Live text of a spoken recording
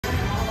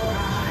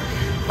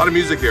A lot of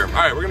music here. All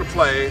right, we're gonna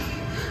play.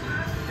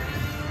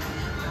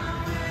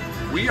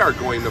 We are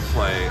going to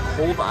play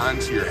Hold On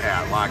to Your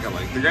Hat, Lock and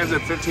Link. The guys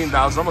at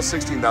 $15,000, almost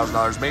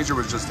 $16,000. Major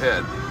was just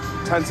hit.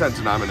 10-cent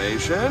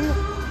denomination.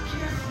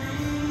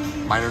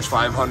 Minors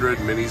 500,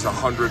 minis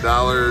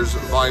 $100.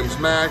 Volumes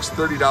max,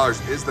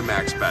 $30 is the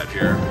max bet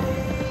here.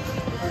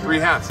 3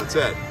 hats, that's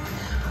it.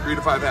 3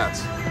 to 5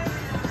 hats.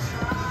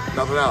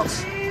 Nothing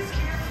else.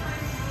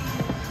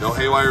 No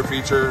haywire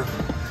feature,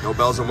 no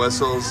bells and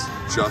whistles,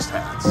 just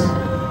hats.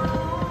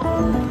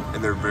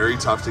 And they're very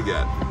tough to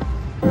get.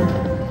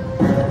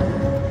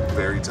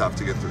 Very tough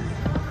to get 3.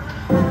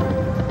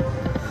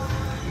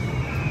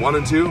 1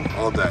 and 2,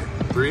 all day.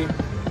 3,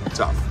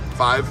 tough.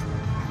 5,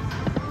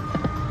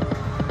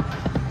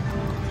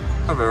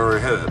 I've ever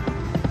hit it. I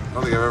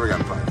don't think I've ever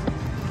gotten 5.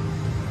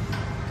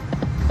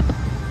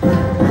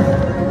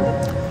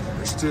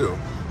 There's 2.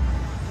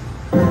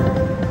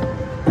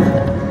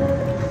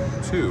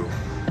 2.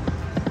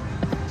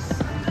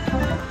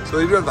 So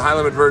they do have the high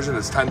limit version.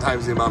 It's 10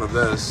 times the amount of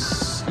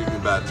this. You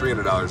can bet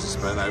 $300 to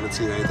spend. I haven't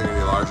seen anything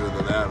any larger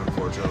than that,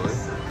 unfortunately.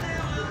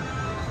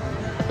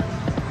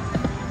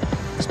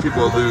 These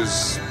people would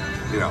lose,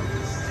 you know,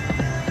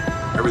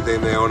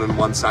 everything they own in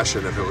one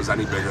session if it was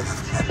any bigger than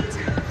that.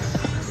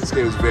 This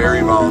game is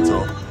very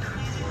volatile.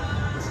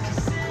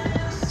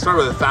 Start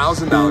with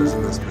 $1,000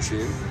 in this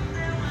machine.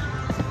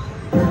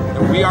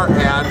 And we are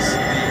at the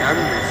M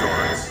Resort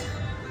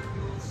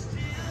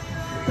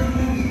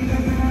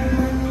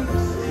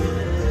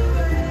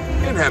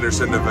in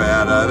Henderson,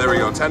 Nevada. There we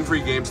go. 10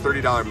 free games,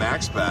 $30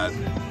 max bet.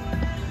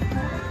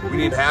 We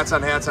need hats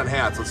on hats on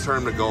hats. Let's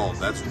turn them to gold.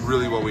 That's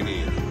really what we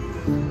need.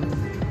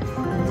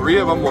 3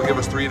 of them will give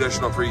us 3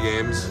 additional free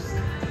games.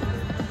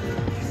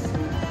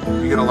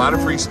 You get a lot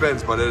of free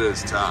spins, but it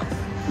is tough.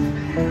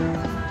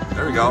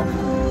 There we go.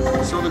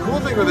 So the cool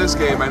thing with this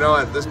game, I know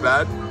at this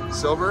bet,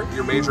 silver,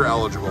 you're major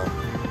eligible.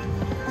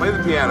 Play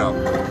the piano.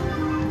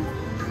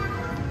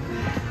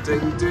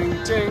 Ding,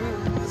 ding, ding.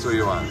 That's what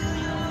you want.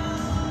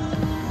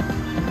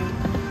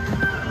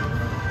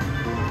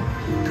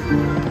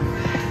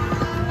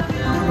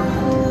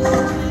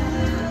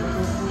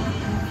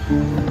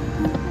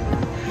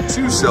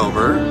 Two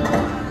silver.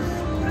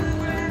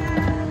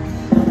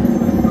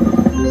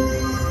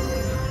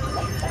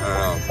 I don't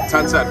know.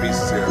 10-cent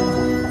pieces here.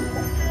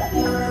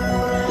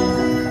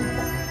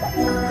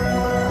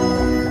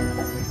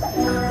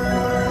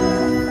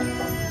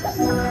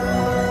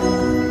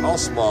 All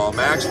small.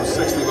 Max was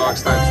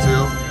 $60 times 2.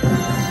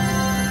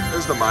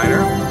 There's the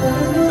minor.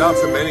 No,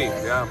 it's the mini.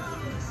 Yeah.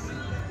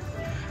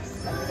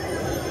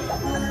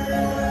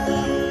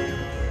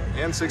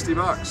 And $60.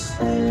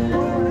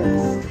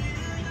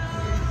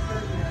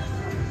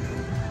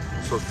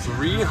 So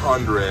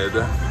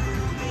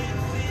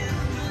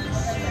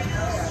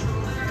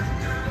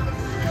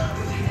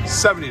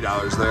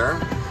 $370 there.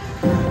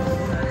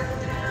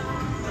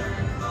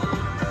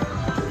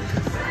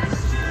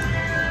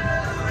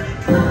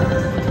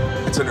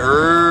 It's an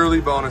early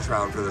bonus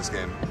round for this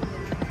game.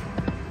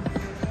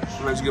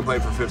 Sometimes you can play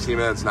for 15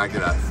 minutes and not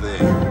get a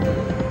thing.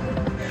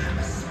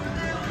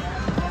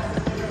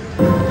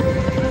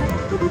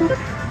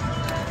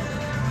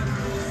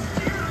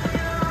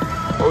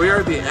 Well, we are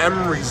at the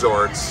M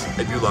Resort.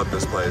 I do love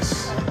this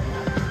place.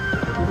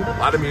 A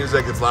lot of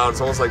music, it's loud,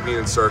 it's almost like being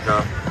in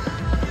Circa.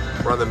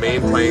 We're on the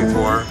main playing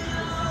floor,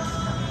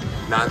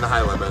 not in the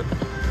high limit.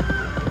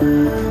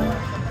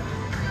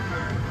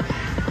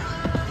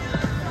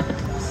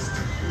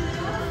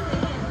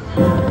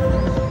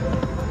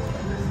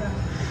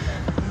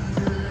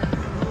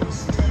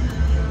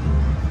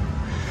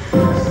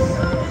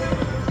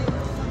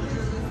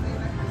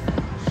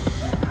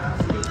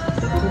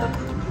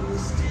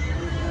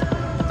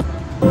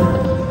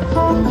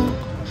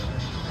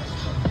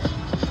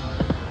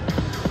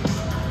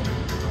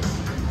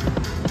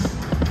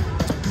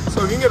 So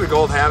if you can get a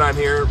gold hat on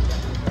here,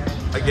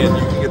 again,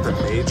 you can get the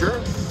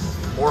major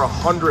or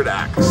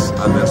 100x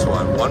on this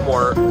one. One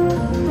more,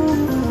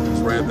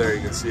 it's right up there,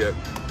 you can see it.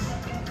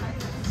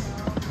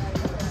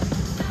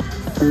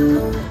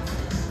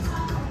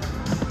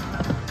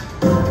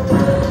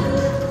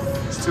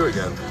 It's 2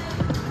 again.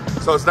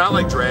 So it's not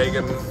like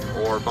Dragon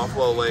or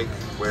Buffalo Link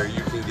where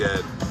you can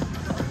get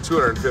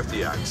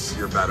 250x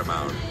your bet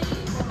amount.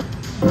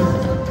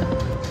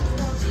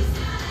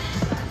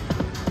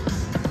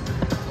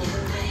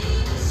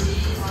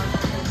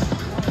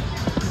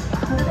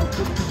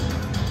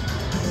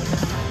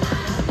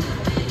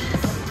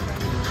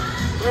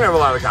 We're gonna have a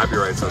lot of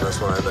copyrights on this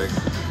one, I think.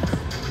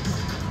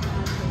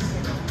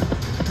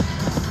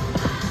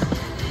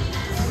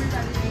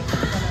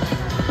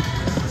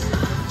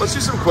 Let's do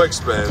some quick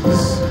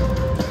spins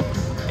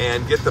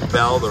and get the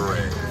bell to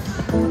ring.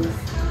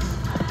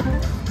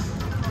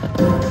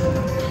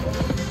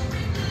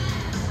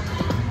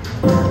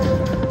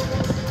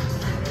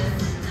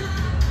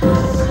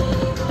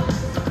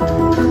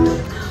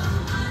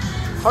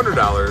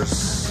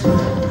 $100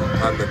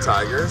 on the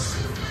Tigers.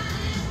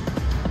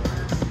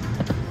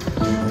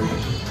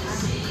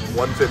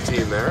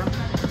 115 there.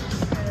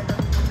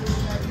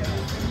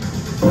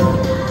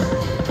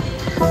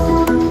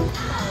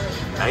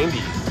 90.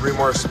 3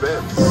 more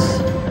spins.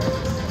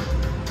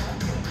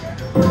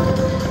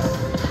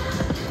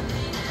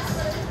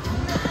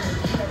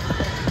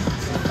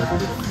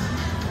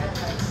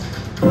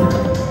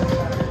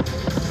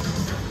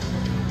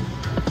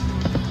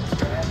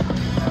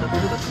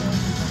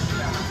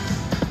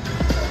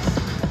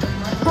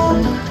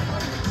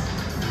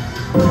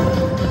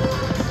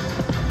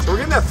 So we're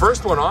getting that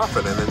first one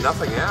often and then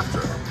nothing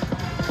after.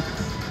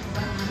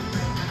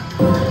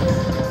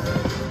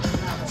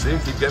 See,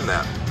 keep getting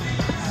that.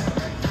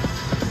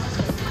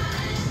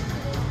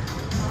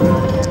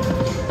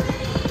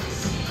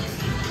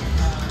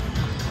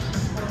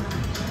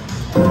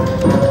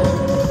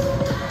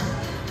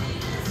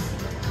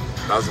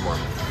 $1,000 more.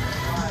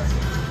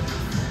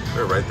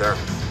 They're right there.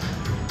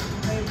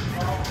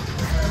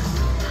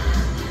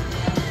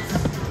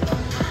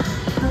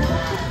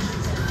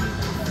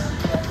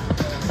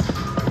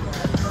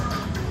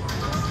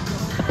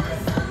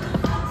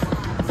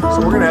 So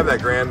we're gonna have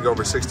that grand go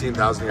over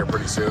 16,000 here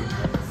pretty soon.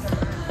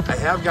 I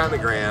have gotten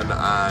a grand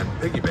on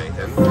piggy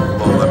banking,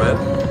 low limit.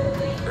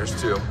 There's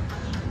 2.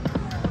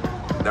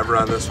 Never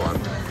on this one,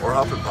 or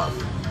Huff and Puff.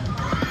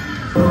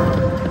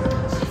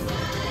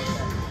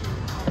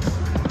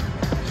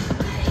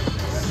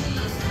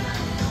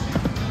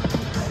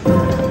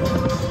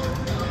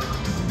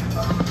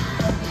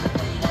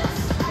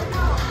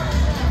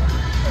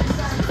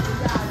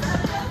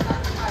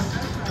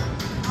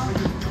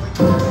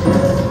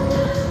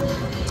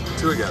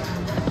 Again.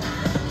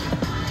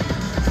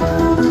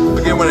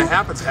 Again, when it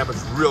happens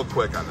real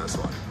quick on this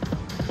one.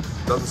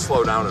 Doesn't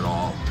slow down at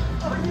all.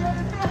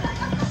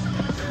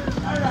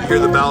 You hear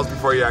the bells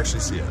before you actually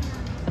see it.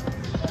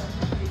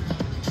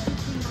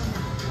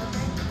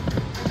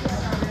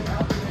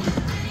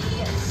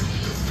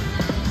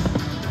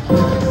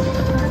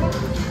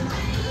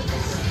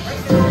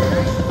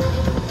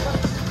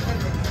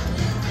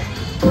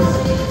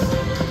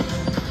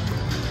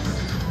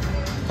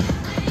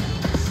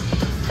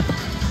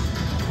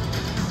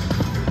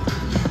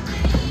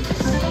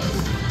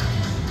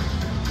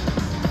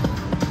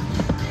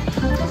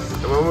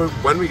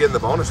 When we get in the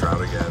bonus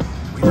round again,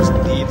 we just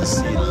need to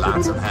see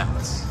lots of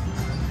hats.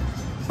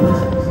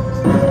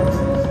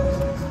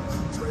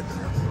 It's right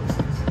there.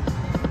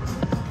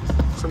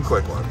 Some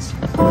quick ones.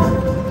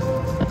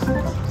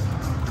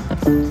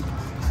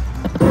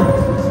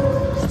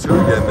 There's 2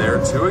 again there,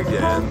 2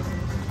 again.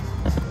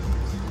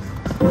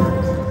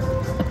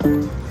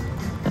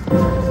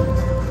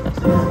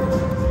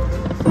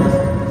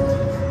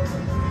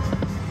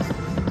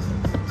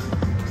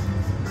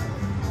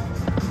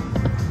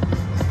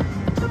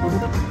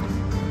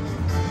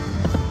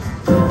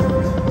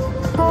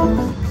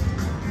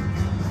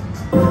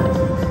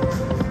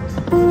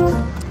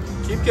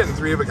 Getting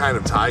 3 of a kind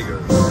of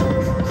tigers.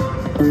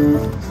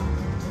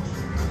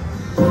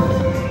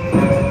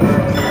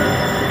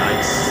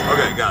 Nice.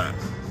 Okay, got it.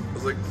 I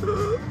was like,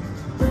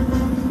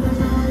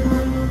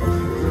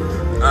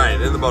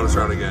 Alright, in the bonus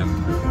round again.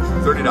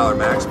 $30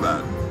 max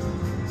bet.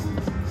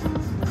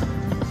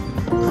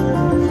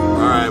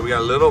 Alright, we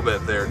got a little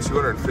bit there.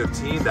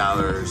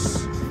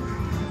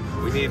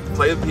 $215. We need to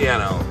play the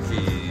piano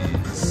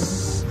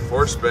keys.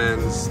 4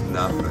 spins,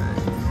 nothing.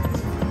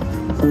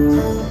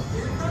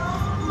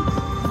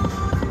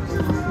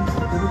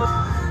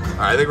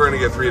 I think we're going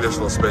to get 3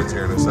 additional spins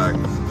here in a sec.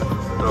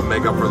 It'll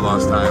make up for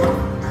lost time.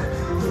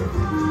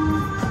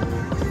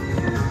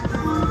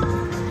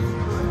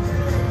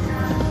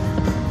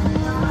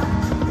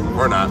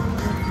 Or not.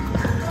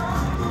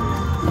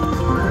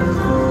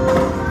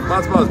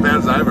 That's about as bad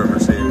as I've ever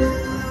seen.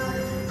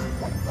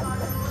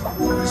 At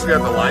least we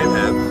got the line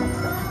hit.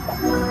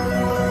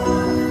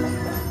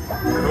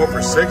 Go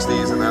for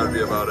 60s and that would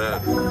be about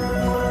it.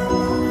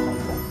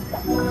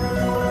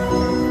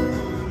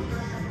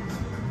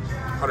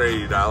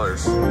 $180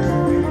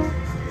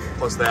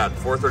 plus that,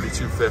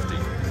 $432.50.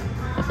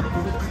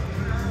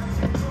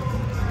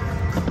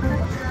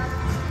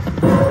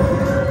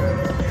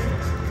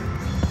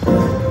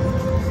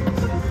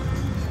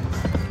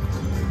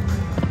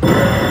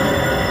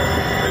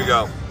 There you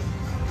go.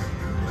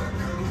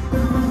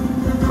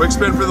 Quick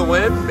spin for the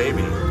win,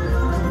 maybe.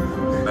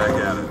 Back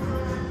at it.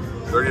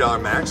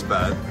 $30 max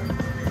bet.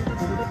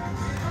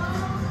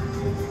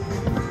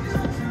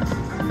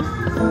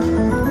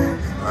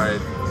 All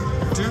right.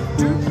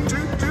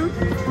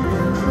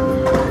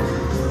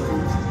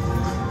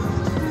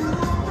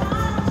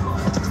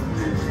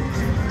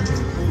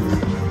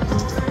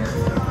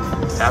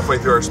 Halfway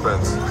through our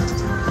spins.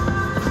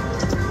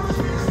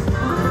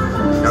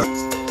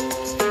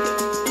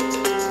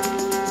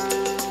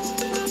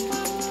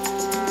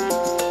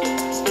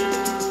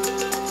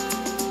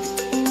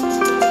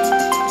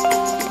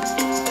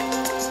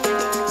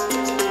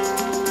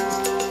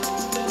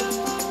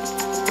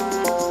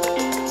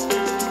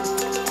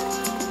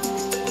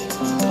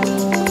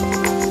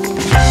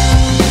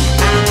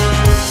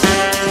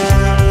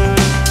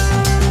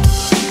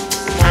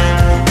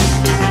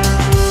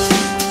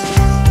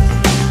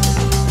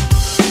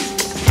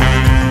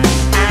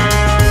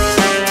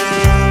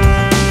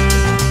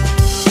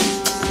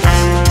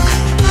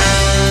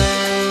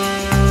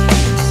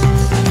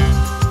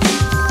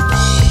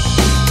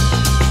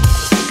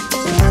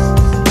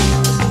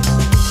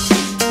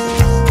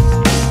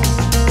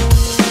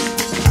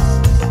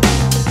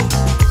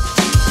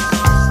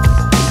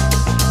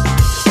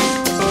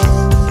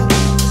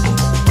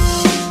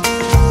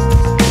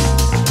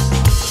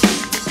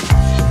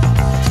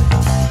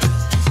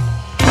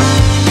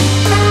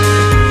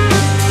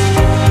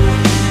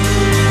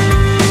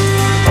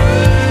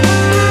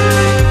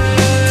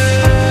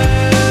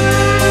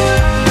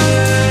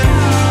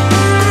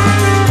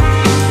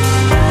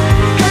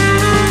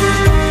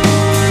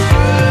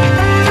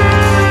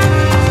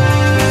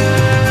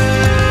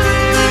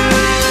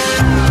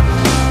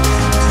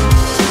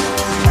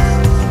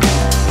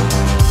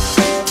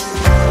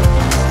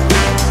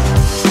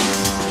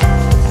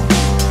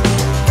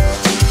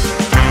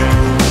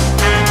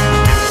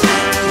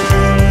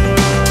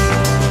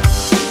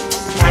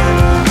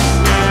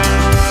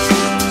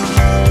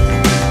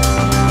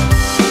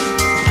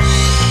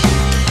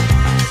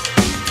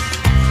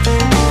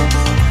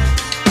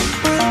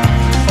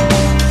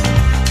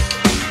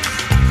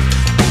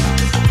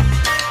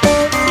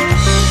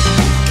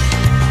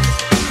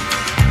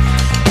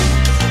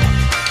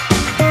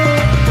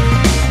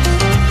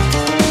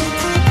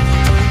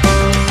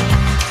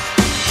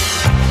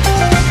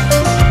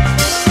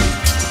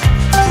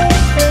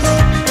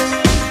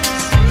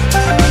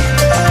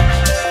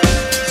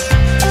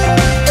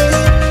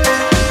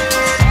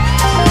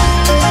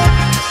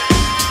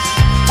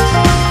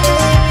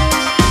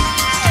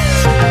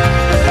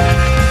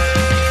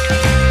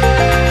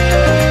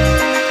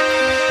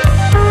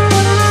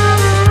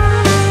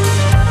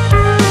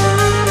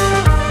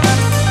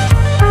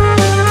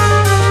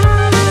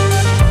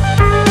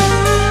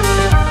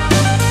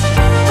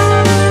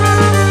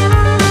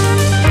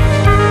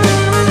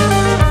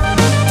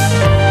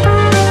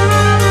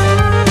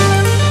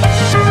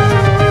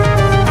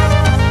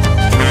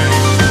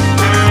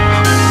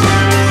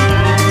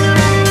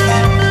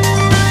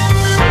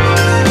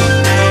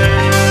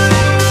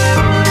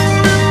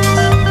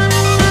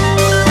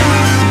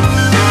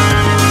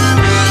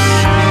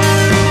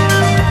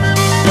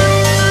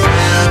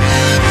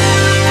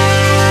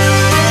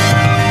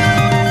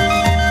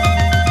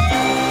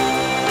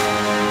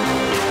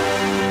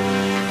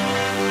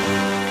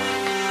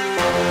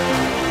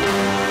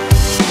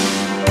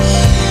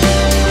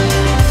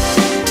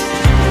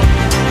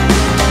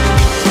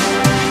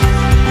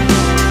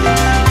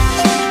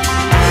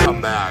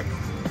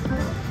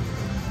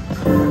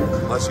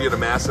 unless you get a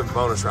massive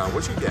bonus round,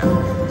 which you get. All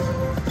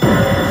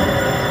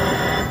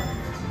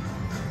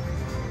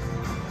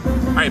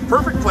right,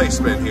 perfect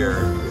placement here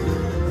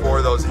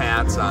for those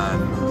hats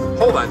on.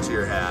 Hold on to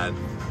your hat.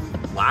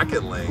 Lock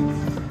and link.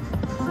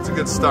 It's a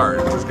good start.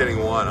 Just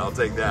getting one, I'll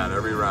take that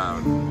every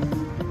round.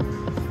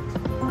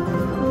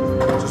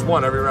 Just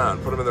one every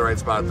round. Put them in the right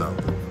spot though.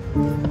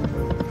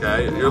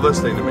 Okay, you're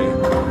listening to me.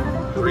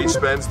 3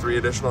 spins, 3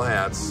 additional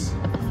hats.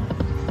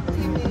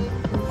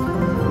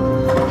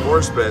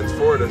 4 spins,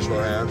 4 additional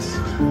hats.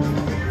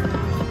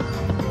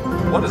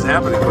 What is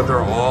happening? But they're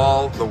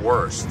all the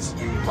worst.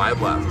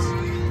 5 left.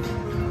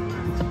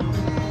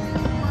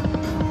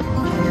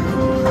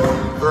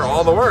 They're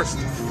all the worst.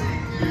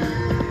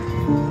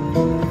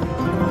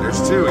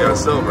 There's 2, we got a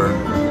silver.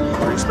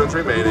 3 spins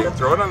remaining.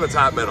 Throw it on the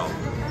top middle.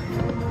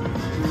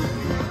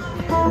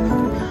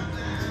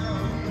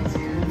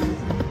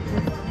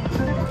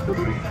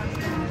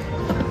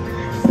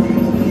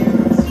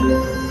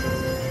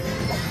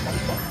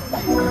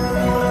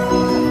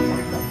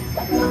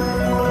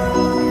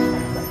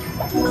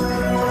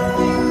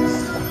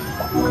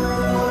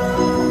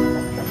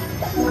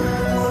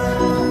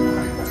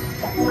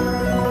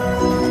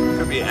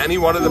 Any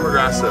one of the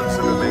progressives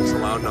if it makes a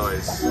loud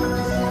noise. Or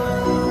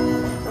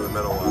the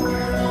middle one.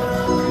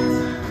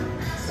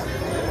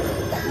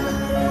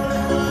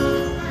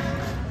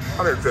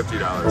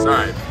 $150. All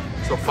right.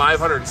 So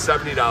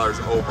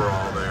 $570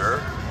 overall there.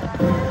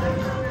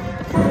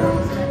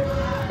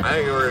 I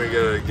think we're gonna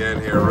get it again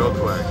here real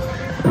quick.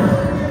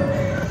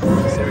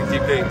 See, we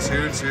keep getting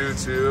 2, 2,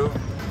 2,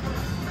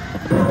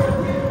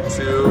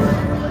 2,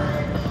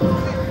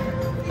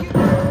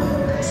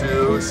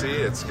 2. See,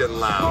 it's getting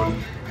loud.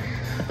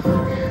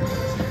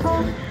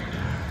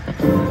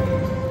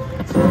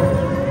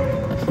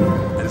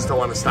 I just don't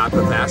want to stop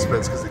the fast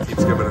spins because it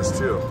keeps giving us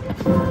 2.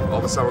 All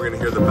of a sudden we're going to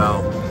hear the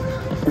bell.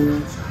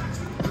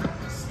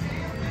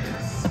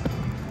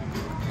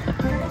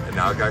 And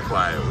now it got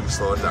quiet. We can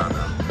slow it down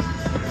now.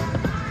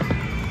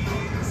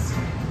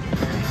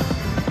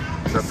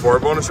 Is that 4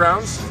 bonus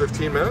rounds?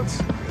 15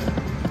 minutes?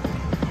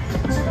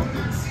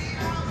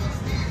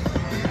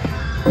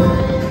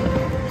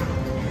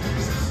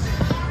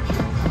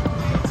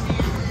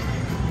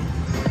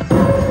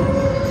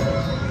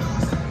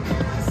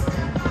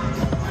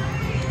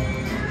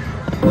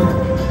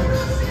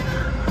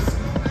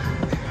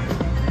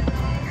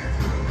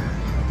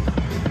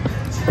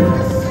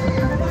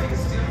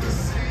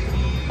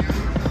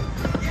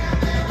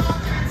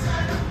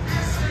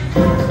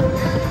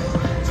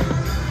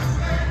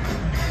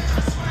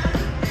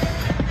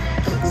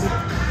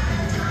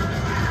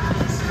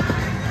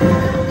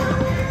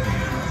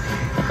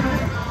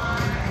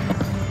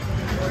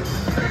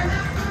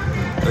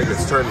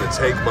 Turn to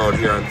take mode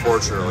here,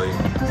 unfortunately.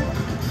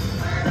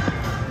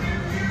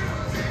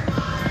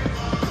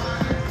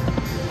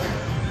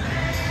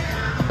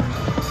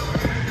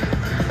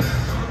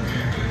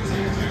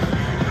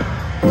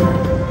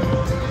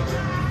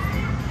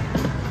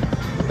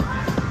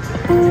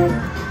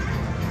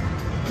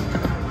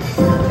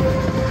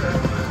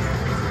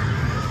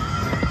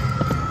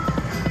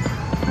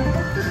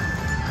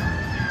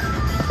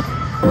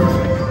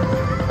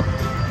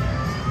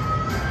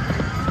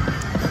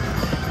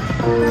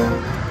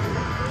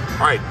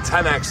 All right,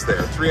 10x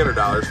there,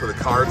 $300 for the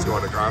cards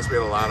going across. We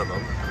had a lot of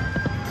them.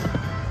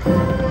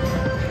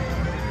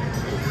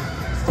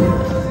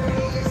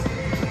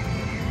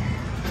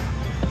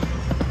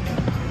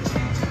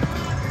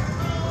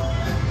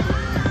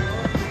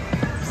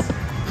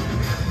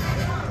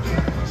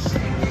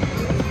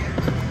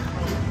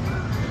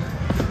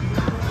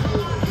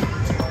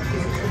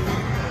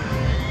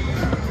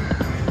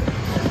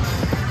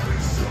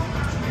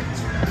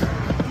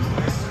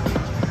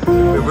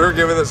 We were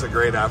giving this a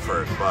great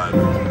effort, but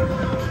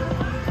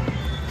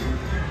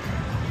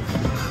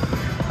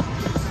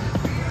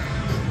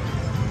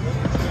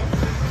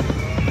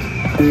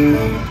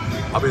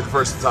I'll be the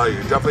first to tell you,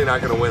 you're definitely not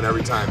going to win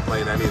every time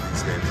playing any of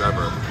these games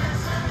ever.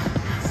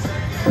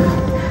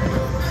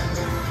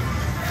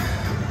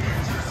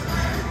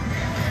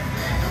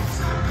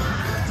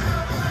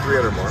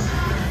 $300 more.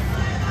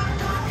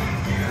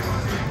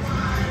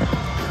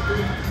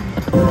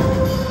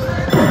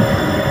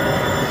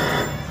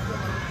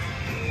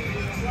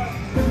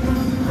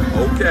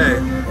 Okay.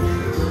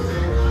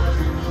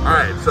 All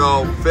right,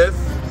 so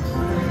 5th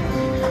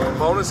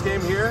bonus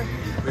game here.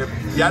 We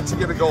have yet to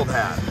get a gold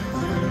hat.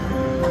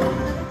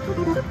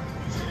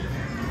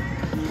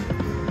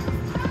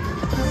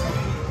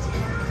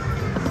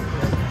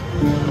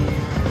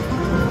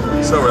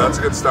 Silver, that's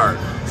a good start.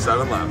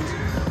 7 left.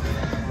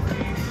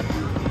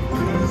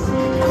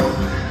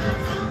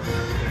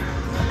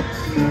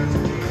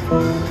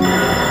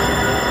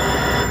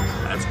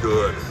 That's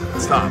good.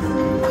 It's tough.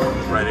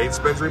 Right, 8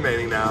 spins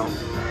remaining now.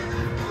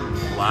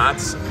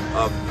 Lots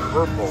of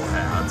purple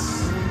hats.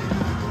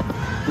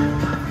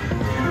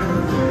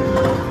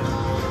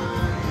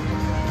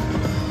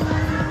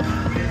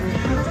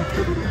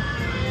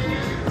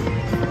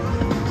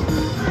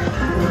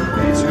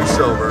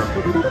 Silver.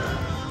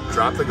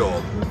 Drop the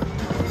gold.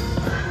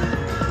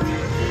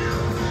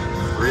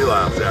 3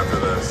 left after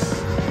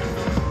this.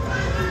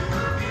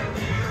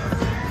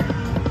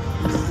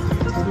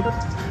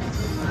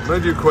 I'm gonna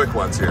do quick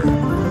ones here.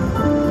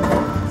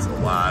 It's a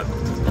lot.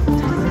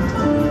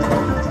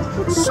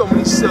 So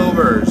many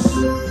silvers.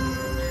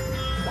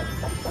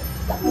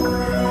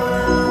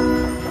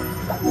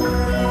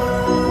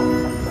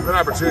 An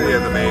opportunity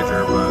at the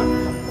major, but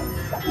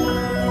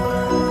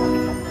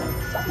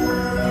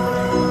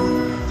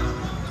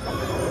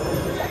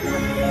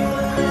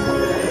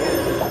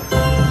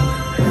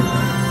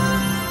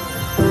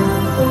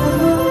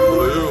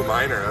blue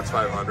minor, that's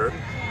 500.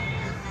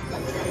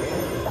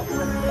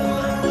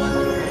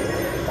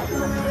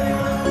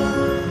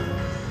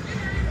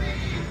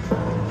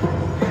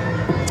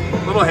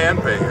 Little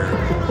Handpay here.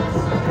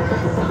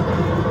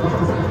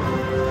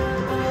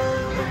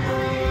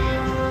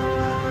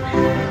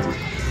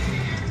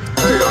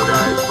 There you go,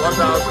 guys.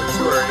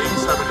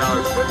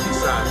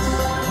 $1,287.50.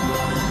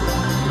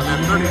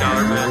 And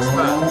 $30 max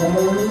bet.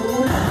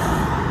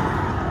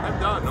 I'm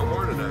done. No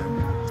more today.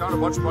 Found a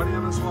bunch of money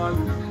on this one.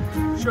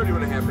 Showed you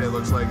what a Handpay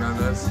looks like on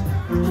this.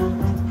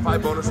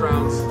 5 bonus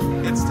rounds.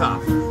 It's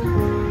tough.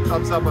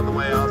 Thumbs up on the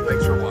way out.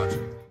 Thanks for watching.